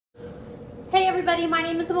everybody, my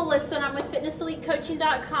name is Melissa and I'm with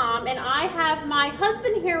FitnessEliteCoaching.com, and I have my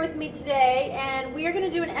husband here with me today and we are going to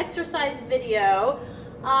do an exercise video.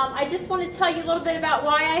 I just want to tell you a little bit about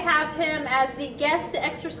why I have him as the guest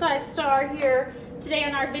exercise star here today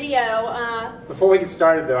in our video. Before we get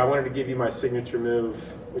started though, I wanted to give you my signature move,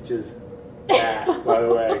 which is that, by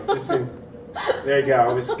the way. There you go,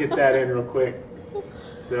 I'll just get that in real quick.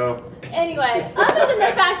 So. Anyway, other than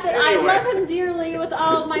the fact that I love him dearly with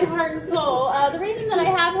all of my heart and soul, the reason that I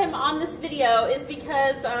have him on this video is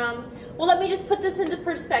because, well, let me just put this into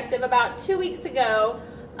perspective. About 2 weeks ago,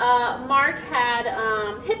 Mark had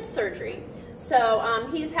hip surgery. So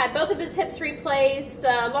he's had both of his hips replaced,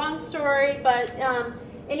 long story, but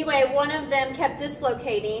anyway, one of them kept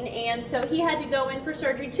dislocating, and so he had to go in for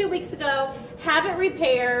surgery 2 weeks ago, have it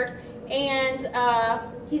repaired, and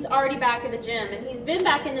he's already back in the gym, and he's been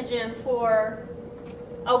back in the gym for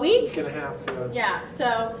a week and a half. Yeah.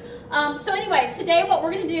 So anyway, today what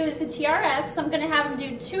we're going to do is the TRX. I'm going to have him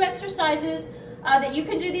do 2 exercises that you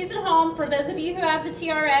can do these at home. For those of you who have the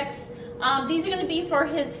TRX, these are going to be for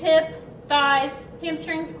his hip, thighs,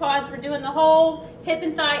 hamstrings, quads. We're doing the whole hip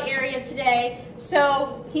and thigh area today.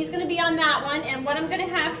 So he's going to be on that one, and what I'm going to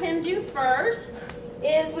have him do first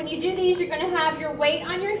is when you do these, you're going to have your weight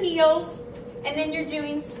on your heels, and then you're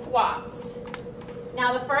doing squats.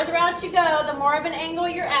 Now, the further out you go, the more of an angle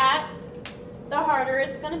you're at, the harder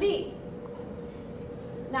it's going to be.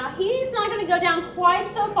 Now, he's not going to go down quite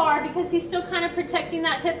so far because he's still kind of protecting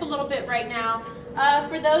that hip a little bit right now.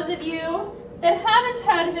 For those of you that haven't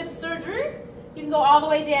had hip surgery, you can go all the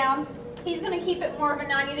way down. He's going to keep it more of a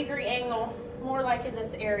 90-degree angle, more like in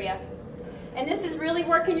this area. And this is really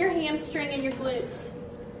working your hamstring and your glutes.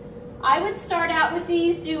 I would start out with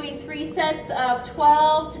these doing 3 sets of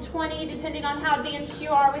 12 to 20, depending on how advanced you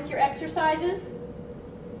are with your exercises.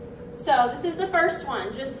 So this is the first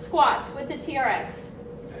one, just squats with the TRX.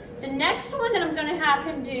 The next one that I'm going to have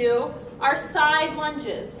him do are side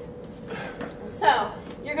lunges. So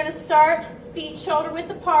you're going to start feet shoulder width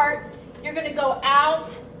apart. You're going to go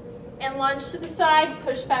out and lunge to the side,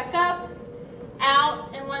 push back up, out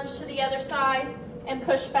and lunge to the other side, and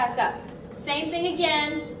push back up. Same thing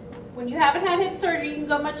again. When you haven't had hip surgery, you can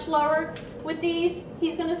go much lower. With these,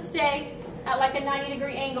 he's going to stay at like a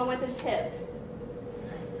 90-degree angle with his hip.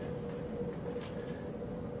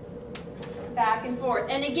 Back and forth.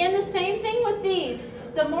 And again, the same thing with these.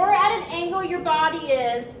 The more at an angle your body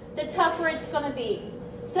is, the tougher it's going to be.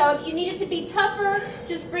 So if you need it to be tougher,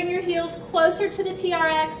 just bring your heels closer to the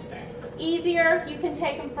TRX. Easier, you can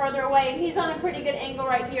take him further away. And he's on a pretty good angle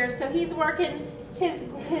right here. So he's working his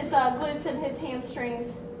glutes and his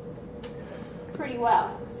hamstrings pretty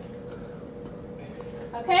well.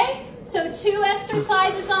 Okay, so 2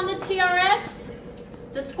 exercises on the TRX,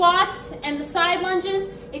 the squats and the side lunges.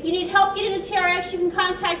 If you need help getting a TRX, you can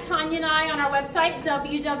contact Tanya and I on our website,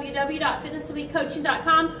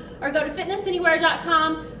 www.fitnesselitecoaching.com, or go to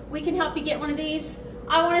fitnessanywhere.com. We can help you get one of these.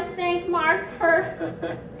 I want to thank Mark for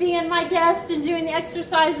being my guest and doing the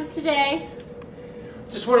exercises today.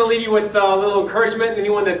 Just want to leave you with a little encouragement.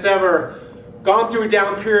 Anyone that's ever gone through a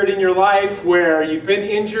down period in your life where you've been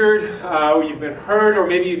injured, or you've been hurt, or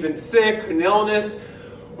maybe you've been sick, an illness,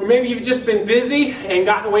 or maybe you've just been busy and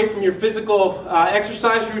gotten away from your physical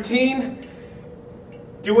exercise routine,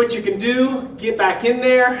 do what you can do, get back in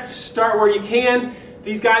there, start where you can.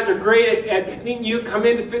 These guys are great at meeting you. Come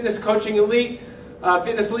into Fitness Elite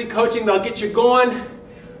Coaching, they'll get you going.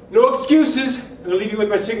 No excuses. I'm going to leave you with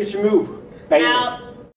my signature move. Bam.